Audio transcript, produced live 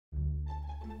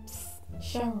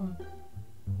Sharon,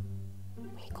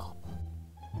 wake up.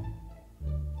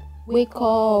 Wake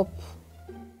up.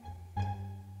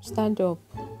 Stand up.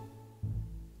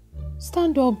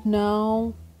 Stand up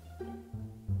now.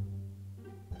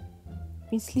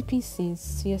 Been sleeping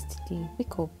since yesterday.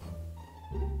 Wake up.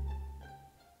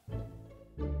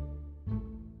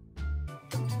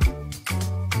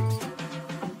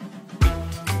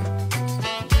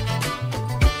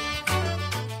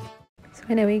 So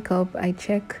when I wake up, I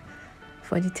check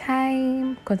for the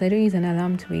time because I don't use an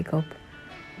alarm to wake up.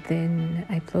 Then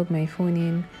I plug my phone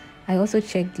in. I also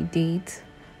check the date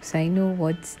so I know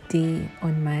what day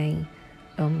on my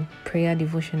prayer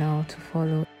devotional to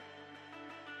follow.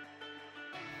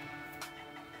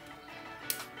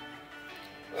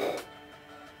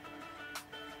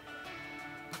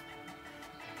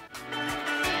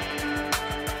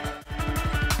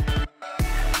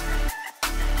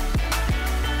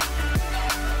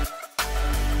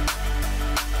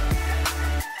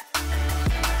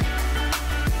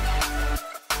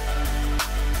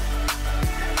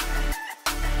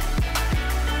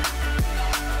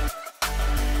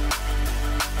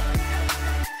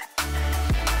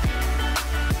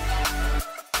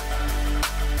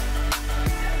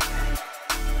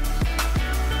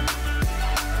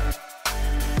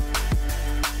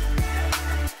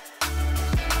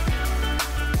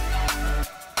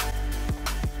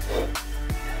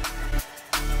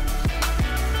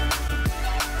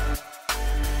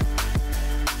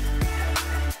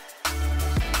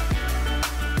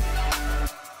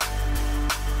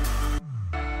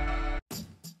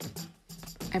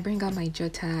 I bring out my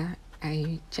jotter,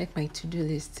 I check my to-do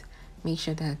list, make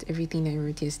sure that everything I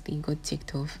wrote yesterday got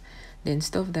ticked off. Then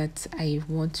stuff that I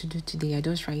want to do today, I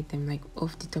just write them like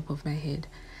off the top of my head.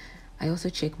 I also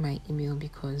check my email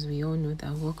because we all know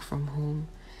that work from home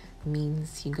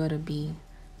means you gotta be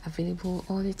available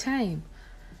all the time.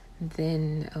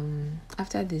 Then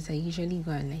after this, I usually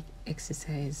go and like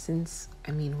exercise. Since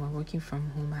we're working from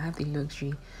home, I have the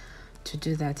luxury to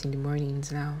do that in the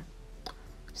mornings now.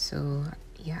 So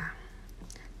yeah,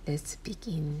 let's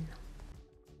begin.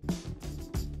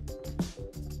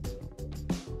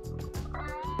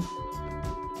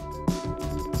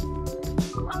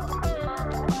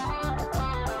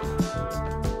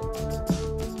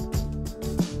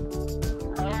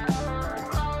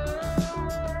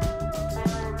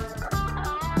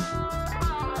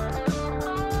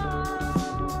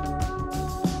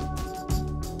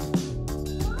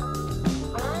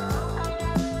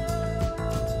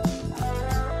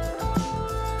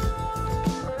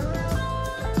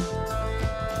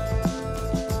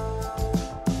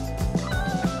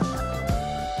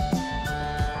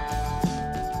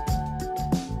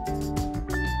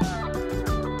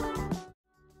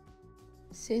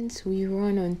 Since we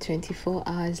run on 24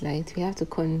 hours light, we have to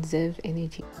conserve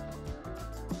energy.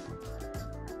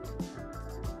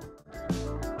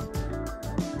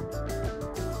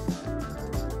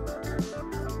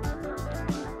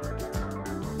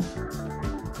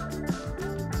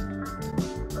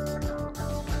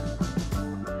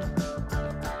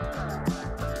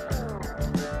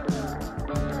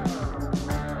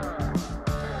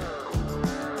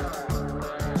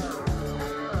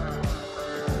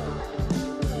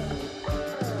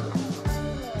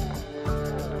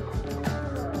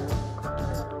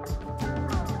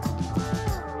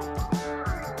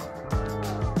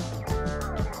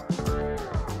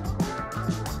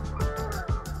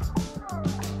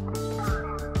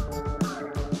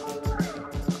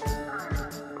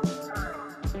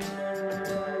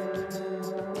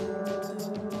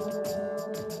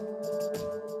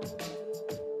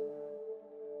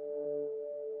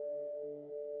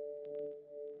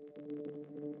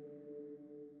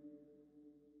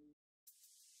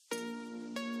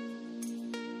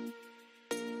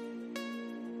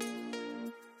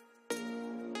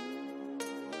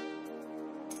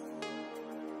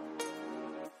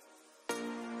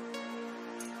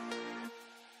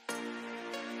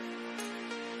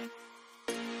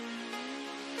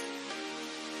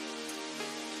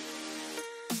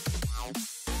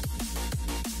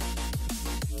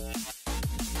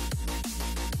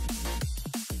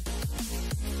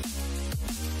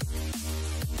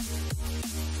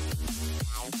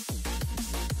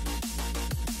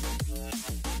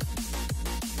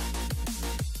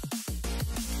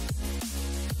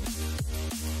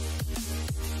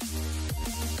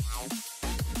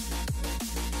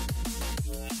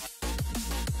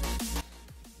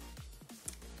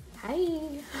 Hi.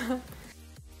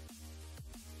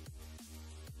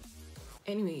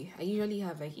 Anyway, I usually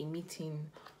have like a meeting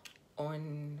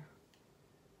on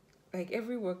like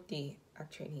every work day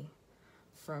actually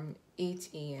from 8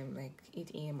 a.m., like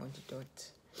 8 a.m. on the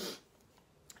dot.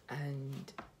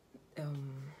 And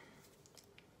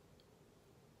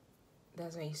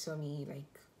that's why you saw me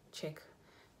like check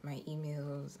my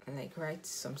emails and like write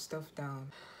some stuff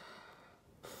down.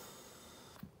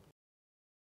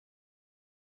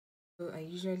 So I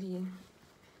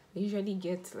usually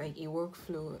get like a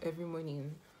workflow every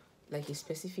morning, like a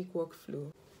specific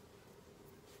workflow.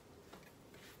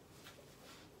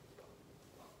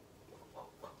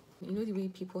 You know the way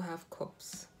people have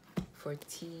cups for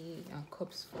tea and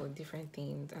cups for different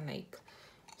things and like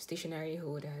stationery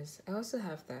holders? I also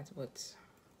have that, but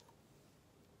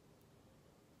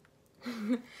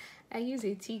I use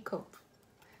a teacup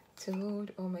to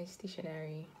hold all my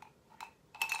stationery.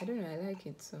 I don't know, I like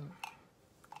it. So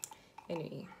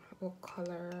anyway, what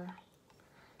color?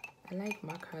 I like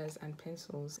markers and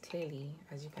pencils. Clearly,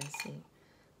 as you can see,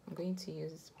 I'm going to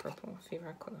use purple.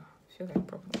 Favorite color. I feel like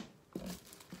purple.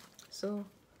 So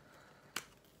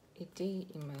a day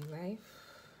in my life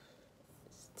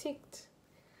is ticked.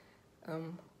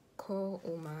 Call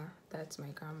Oma, that's my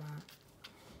grandma.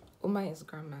 Oma is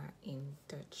grandma in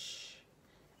Dutch.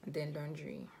 And then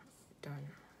laundry, done.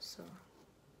 So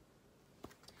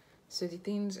the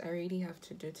things I really have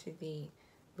to do today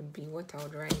would be what I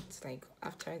would write like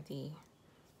after the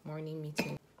morning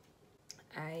meeting.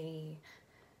 I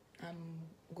am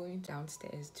going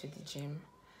downstairs to the gym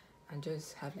and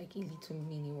just have like a little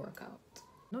mini workout.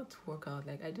 Not workout,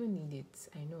 like I don't need it,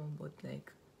 I know, but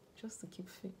like just to keep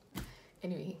fit.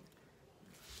 Anyway,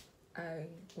 I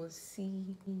will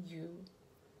see you.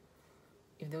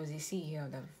 If there was a C here, I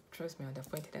would have, trust me, I would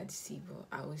have pointed at the C, but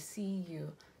I will see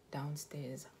you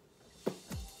downstairs.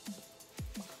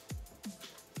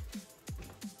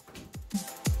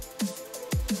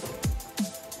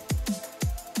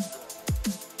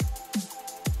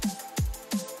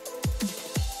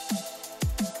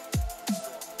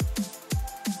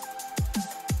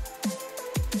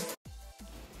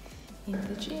 In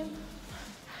the gym,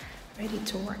 ready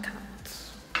to work out.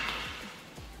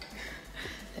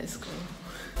 Let's go.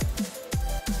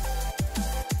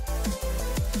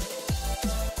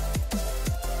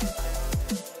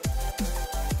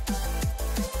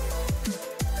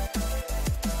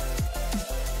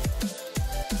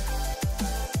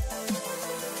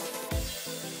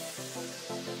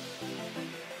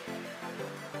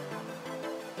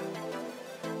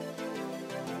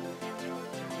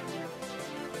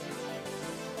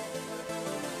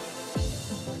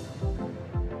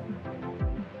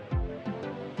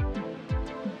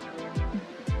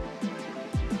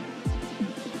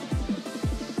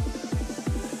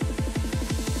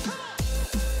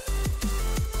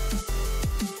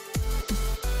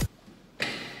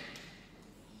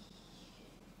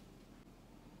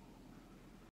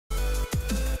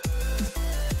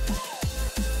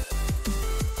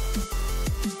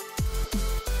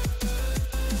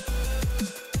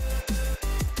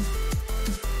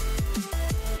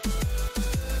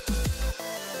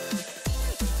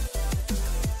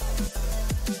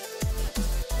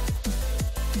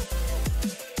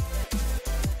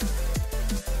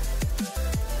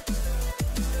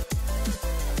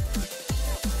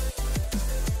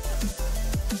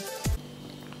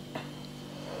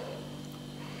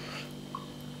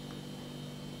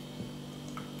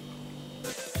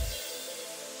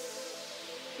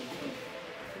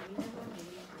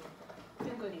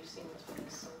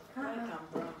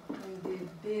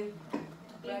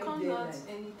 It comes out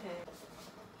anytime.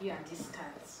 You are this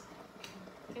cat.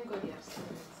 Thank God you have seen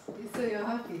it. So you're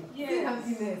happy? Yes.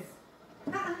 Happiness.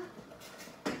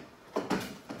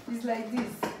 It's like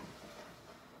this.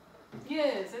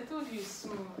 Yes, I told you it's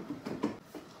small.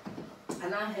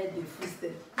 And I heard the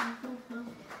footstep.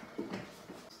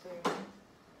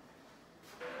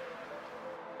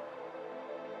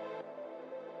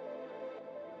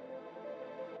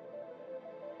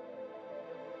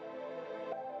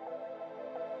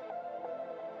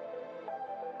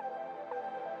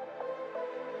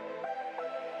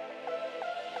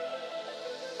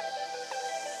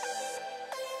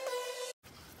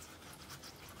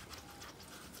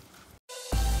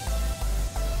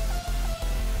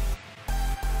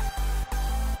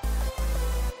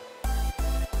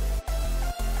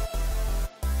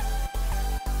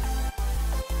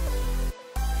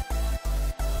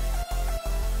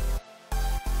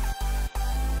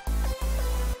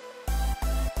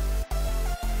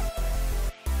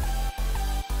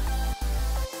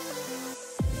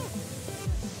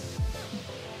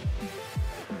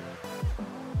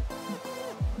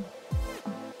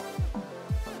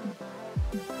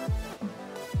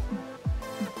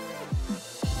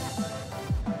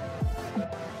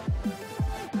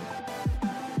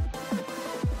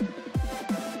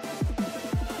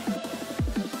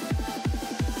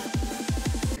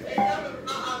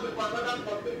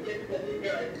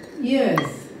 Yes.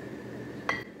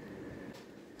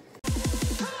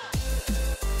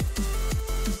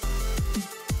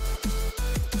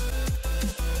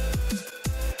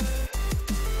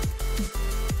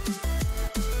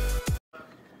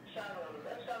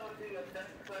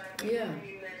 Yeah.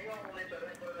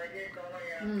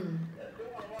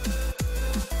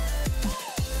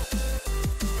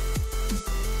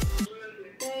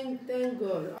 Thank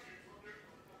God.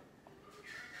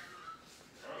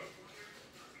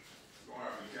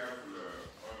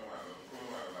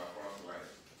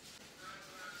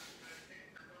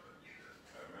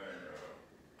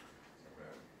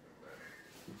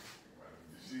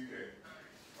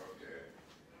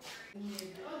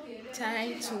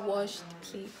 Time to wash the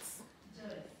plates.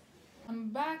 I'm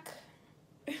back.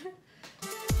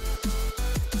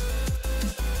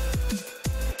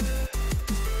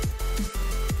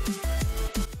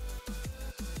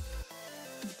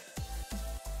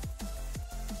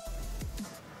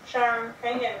 Sharon,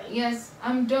 can you hear me? Yes,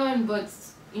 I'm done, but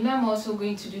I'm also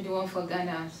going to do the one for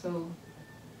Ghana, so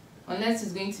unless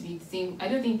it's going to be the same, I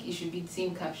don't think it should be the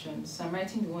same captions. So I'm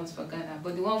writing the ones for Ghana,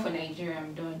 but the one for Nigeria,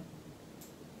 I'm done.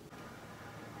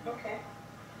 Okay.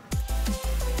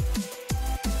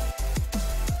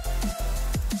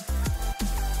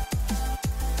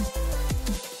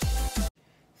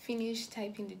 Finished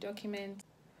typing the document,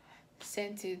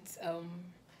 sent it. I'm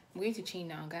going to change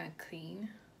now. I'm gonna clean,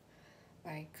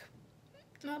 like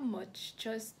not much.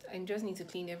 I just need to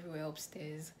clean everywhere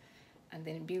upstairs, and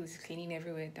then Bill is cleaning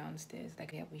everywhere downstairs.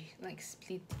 Like yeah, we like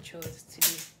split the chores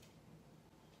today.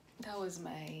 That was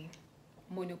my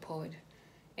monopod.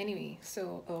 Anyway,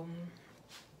 so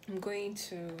I'm going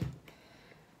to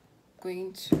what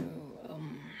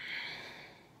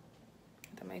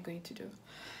am I going to do?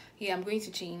 Yeah, I'm going to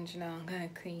change now. I'm gonna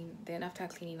clean. Then after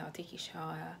cleaning, I'll take a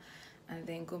shower and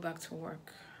then go back to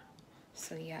work.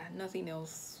 So yeah, nothing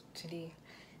else today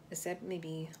except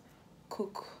maybe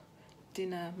cook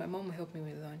dinner. My mom will help me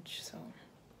with lunch, so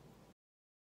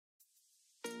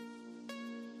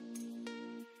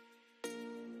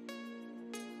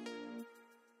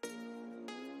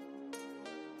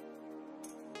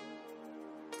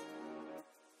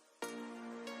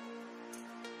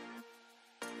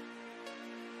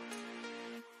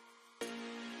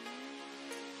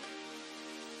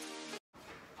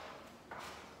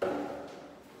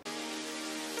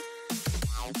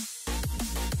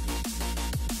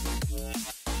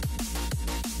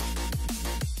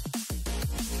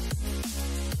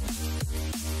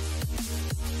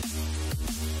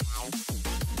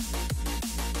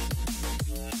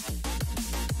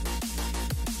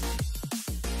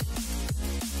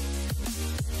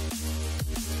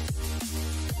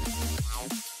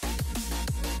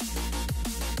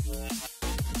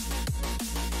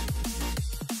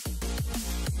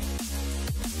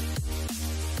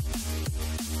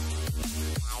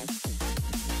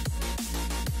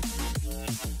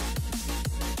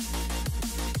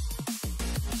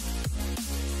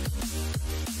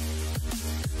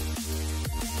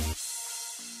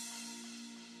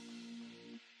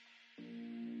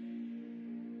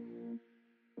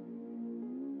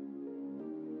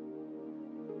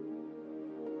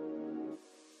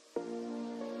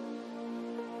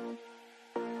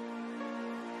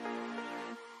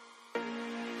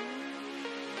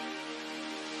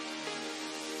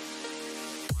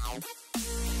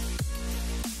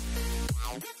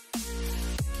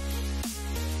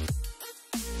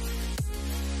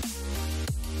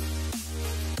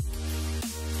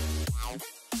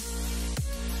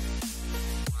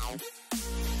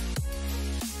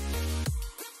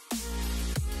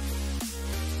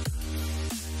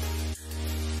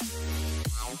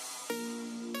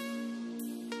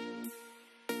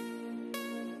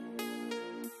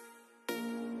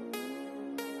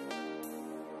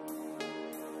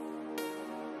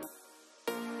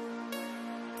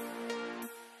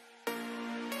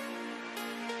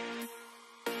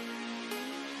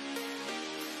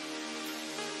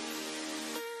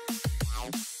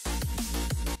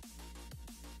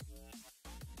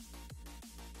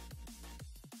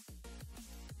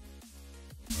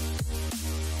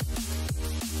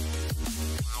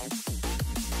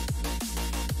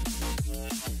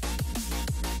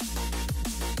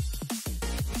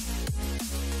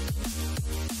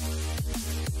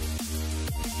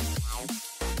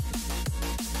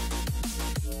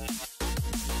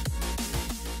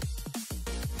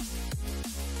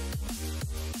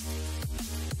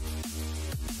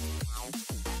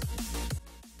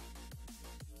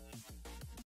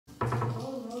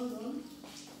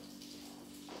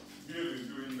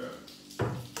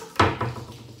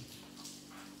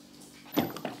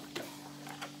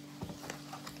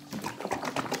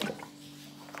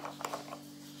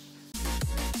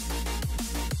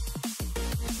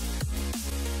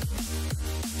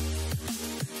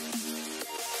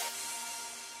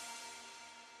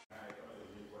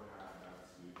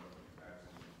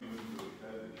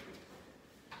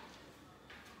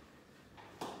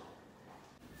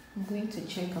going to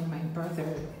check on my brother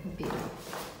a bit.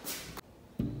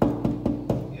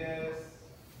 Yes.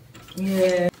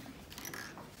 Yeah.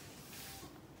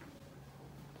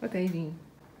 What are you doing?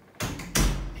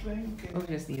 Playing game.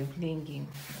 Obviously, you're playing game.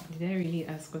 Did I really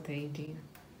ask what are you doing?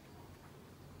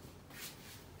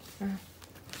 Ah.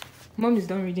 Mom is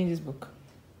done reading this book.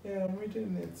 Yeah, I'm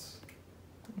reading it.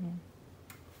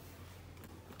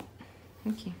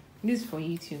 Okay. This is for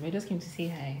YouTube. I just came to say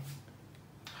hi.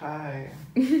 Hi.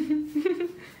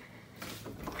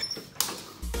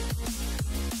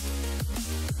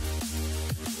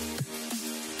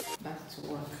 Back to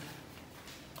work.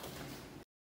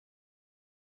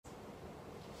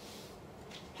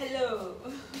 Hello.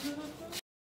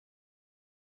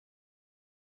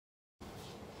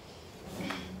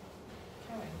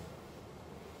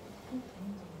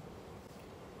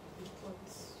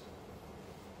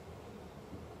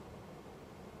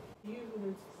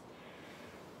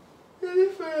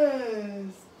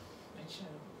 First. My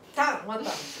child. Stop, what the?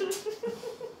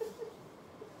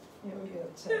 You're your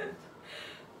child.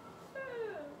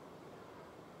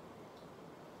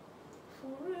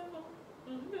 Forever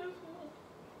and ever.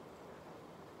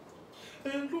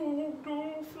 And on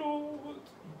the floor.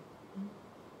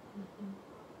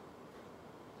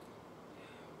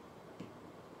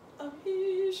 I'm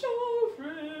his your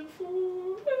friend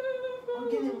forever. I'm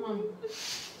getting one.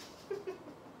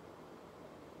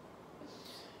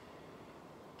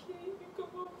 King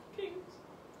of kings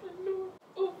and Lord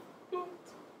of lords.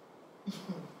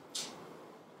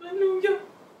 Hallelujah.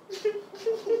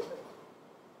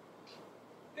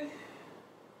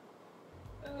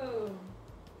 Oh.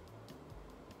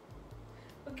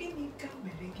 Okay, you come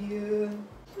again.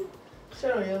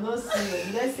 Sharon, you're not serious.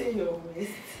 Did I say your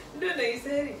waist? No, you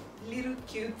said little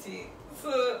cutie.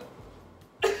 So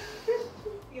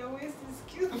your waist is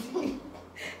cutie.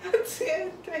 That's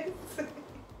it.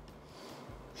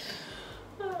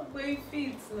 Oh, but it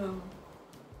fits now.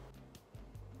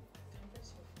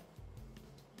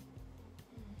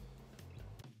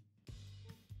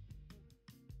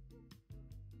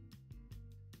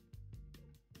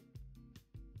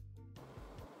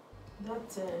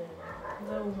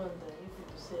 That woman that you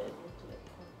people say I look like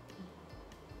her.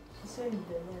 She said in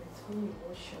the night when you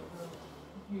wash your hand,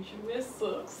 You should wear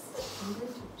socks. I'm going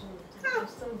to do it. I'll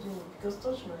start doing it because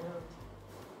touch my hand.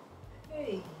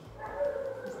 Hey.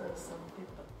 It's like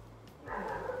sandpaper.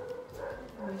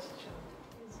 Moisture.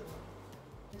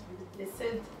 They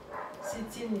said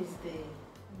sitting is the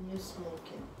new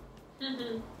smoking.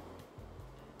 Mm-hmm.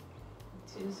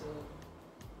 It is a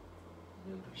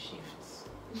little shifts.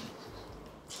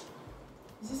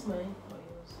 Is this mine or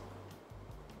yours?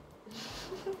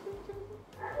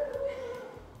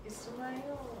 It's my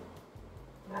own.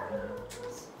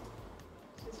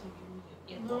 Since you give me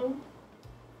the No. I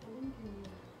didn't give you.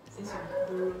 Since you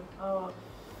borrowed Our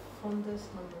fondest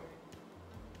memory.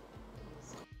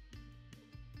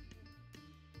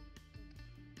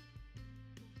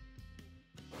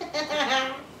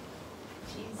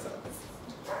 Jesus.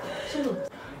 Sharon.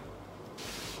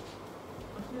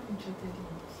 I've never chatted him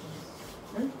since.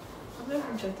 Huh? I've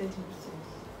never chatted him since.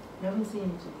 You haven't seen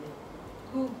him today.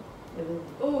 Who? Evelyn.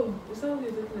 Oh, is that what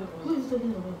you're talking about? Who is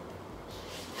talking about?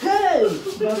 Hey!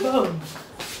 Baba!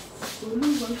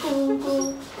 Oluwa Kongo!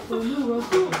 Oluwa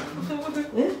Kongo!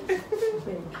 Eh?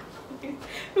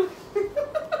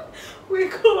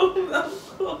 Wake up now.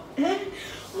 Eh?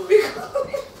 Wake up.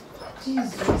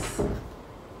 Jesus.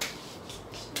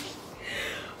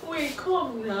 Wake up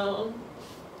now.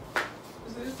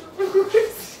 It's a simple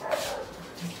question.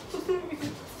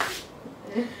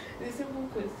 It's a simple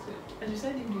question. And you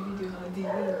said in the video how they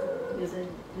live. Yes, I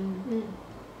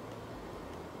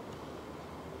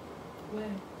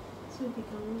Where? So he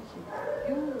can watch it.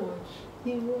 You watch.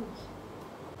 He watch.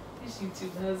 This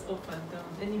YouTube has up and down.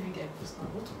 Any video I post now,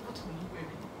 what were you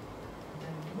wearing?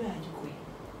 And where are you going?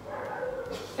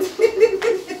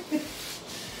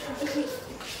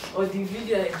 Or the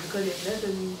video I because they let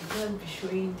me you can't be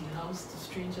showing the house to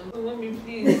strangers. Oh, mommy,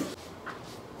 please.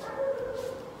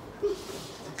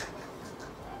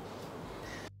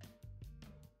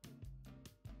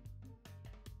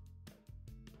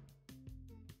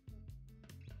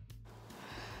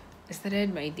 I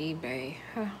started my day by,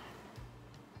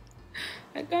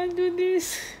 I can't do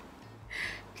this.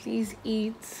 Please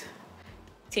eat,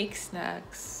 take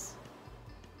snacks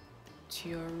to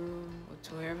your room or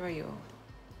to wherever you're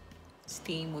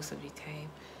staying most of the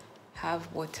time. Have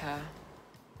water.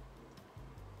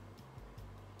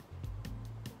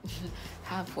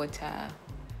 Have water.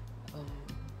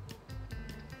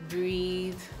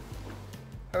 Breathe.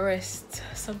 Rest.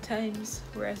 Sometimes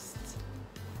rest.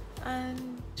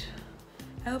 And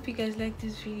I hope you guys like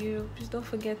this video. Please don't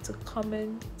forget to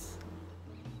comment,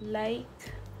 like,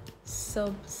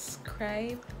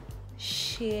 subscribe,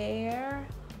 share,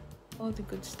 all the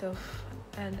good stuff,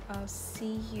 and I'll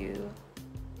see you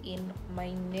in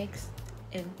my next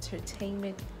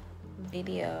entertainment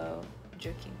video.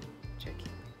 Joking.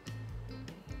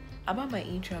 About my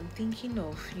intro, I'm thinking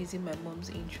of using my mom's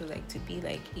intro to be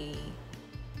like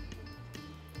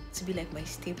my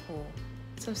staple.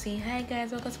 So saying, hi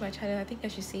guys, welcome to my channel. I think I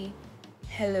should say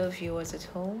hello viewers at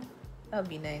home. That would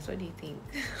be nice. What do you think?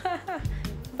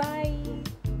 Bye.